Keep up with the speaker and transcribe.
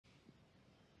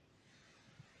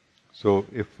So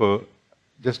if,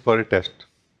 just for a test,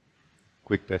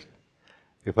 quick test,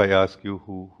 if I ask you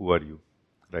who are you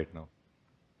right now?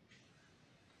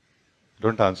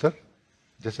 Don't answer,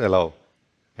 just allow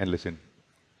and listen.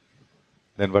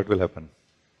 Then what will happen?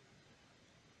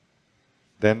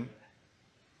 Then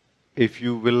if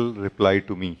you will reply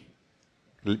to me,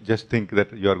 just think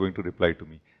that you are going to reply to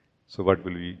me. So what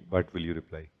will you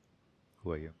reply?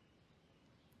 Who I am.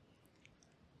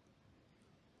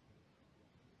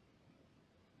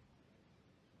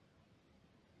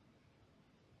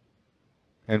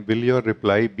 And will your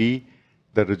reply be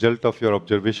the result of your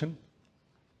observation,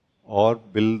 or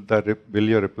will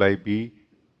your reply be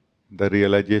the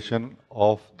realization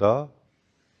of the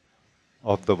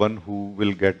one who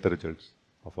will get the results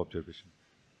of observation?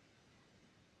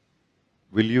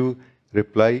 Will you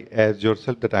reply as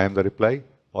yourself that I am the reply,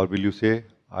 or will you say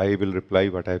I will reply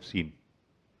what I have seen?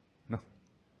 No.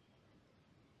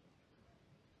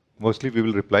 Mostly we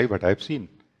will reply what I have seen.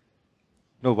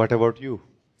 No, what about you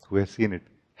who has seen it?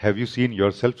 Have you seen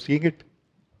yourself seeing it?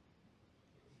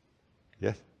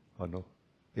 Yes or no?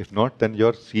 If not, then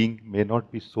your seeing may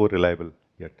not be so reliable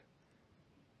yet.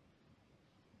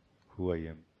 Who I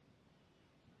am.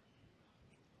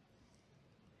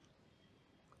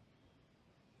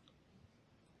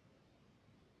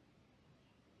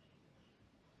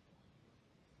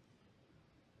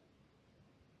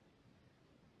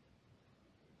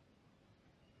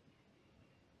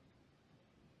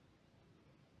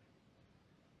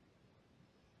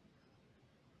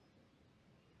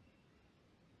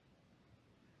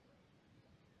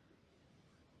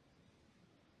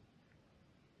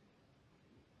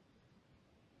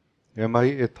 Am I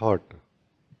a thought?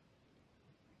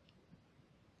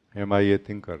 Am I a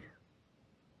thinker?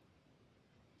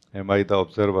 Am I the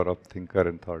observer of thinker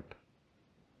and thought?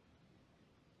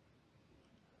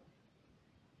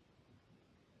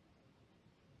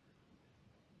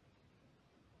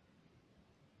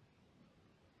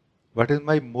 What is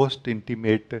my most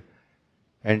intimate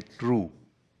and true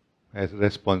as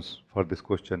response for this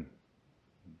question?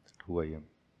 Who I am.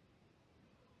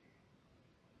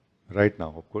 Right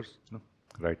now, of course. No?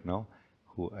 Right now,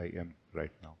 who I am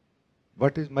right now.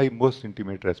 What is my most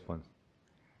intimate response?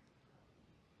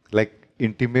 Like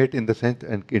intimate in the sense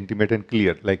and intimate and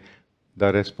clear, like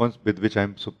the response with which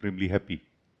I'm supremely happy.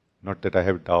 Not that I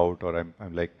have doubt or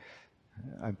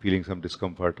I'm feeling some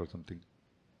discomfort or something.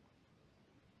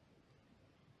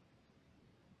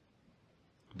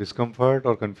 Discomfort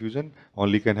or confusion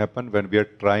only can happen when we are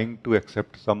trying to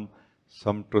accept some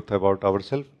truth about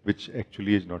ourselves, which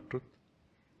actually is not truth.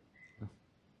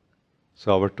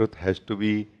 So our truth has to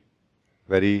be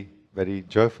very, very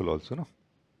joyful also, no?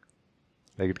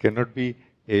 Like it cannot be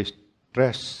a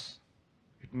stress.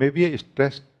 It may be a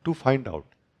stress to find out,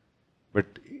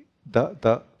 but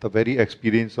the very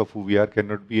experience of who we are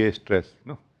cannot be a stress,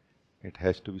 no? It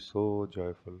has to be so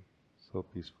joyful, so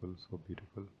peaceful, so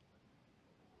beautiful.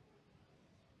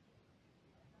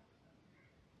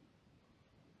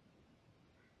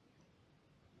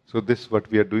 So this what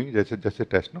we are doing, just a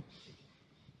test, no?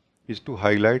 Is to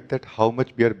highlight that how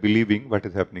much we are believing what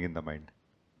is happening in the mind.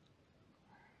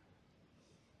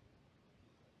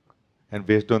 And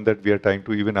based on that, we are trying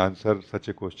to even answer such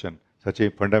a question, such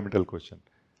a fundamental question,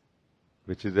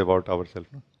 which is about ourselves.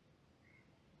 No?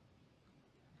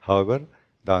 However,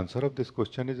 the answer of this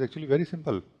question is actually very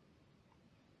simple.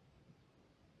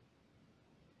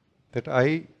 That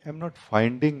I am not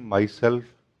finding myself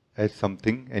as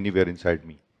something anywhere inside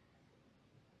me.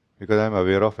 Because I am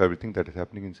aware of everything that is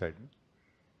happening inside me.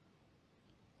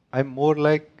 I'm more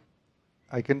like,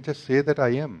 I can just say that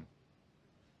I am.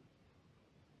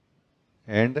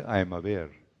 And I am aware.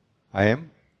 I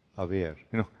am aware.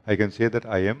 I can say that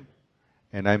I am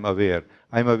and I'm aware.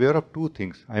 I'm aware of two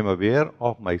things. I'm aware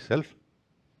of myself,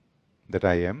 that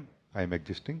I am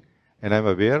existing, and I'm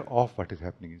aware of what is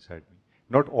happening inside me.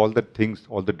 Not all the things,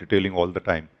 all the detailing all the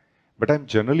time, but I'm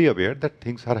generally aware that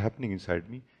things are happening inside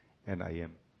me and I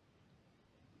am.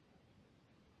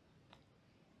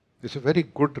 It's a very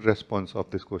good response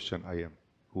of this question, I am,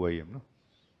 who I am. No?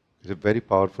 It's a very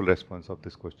powerful response of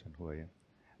this question, who I am.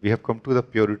 We have come to the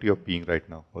purity of being right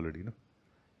now already. No?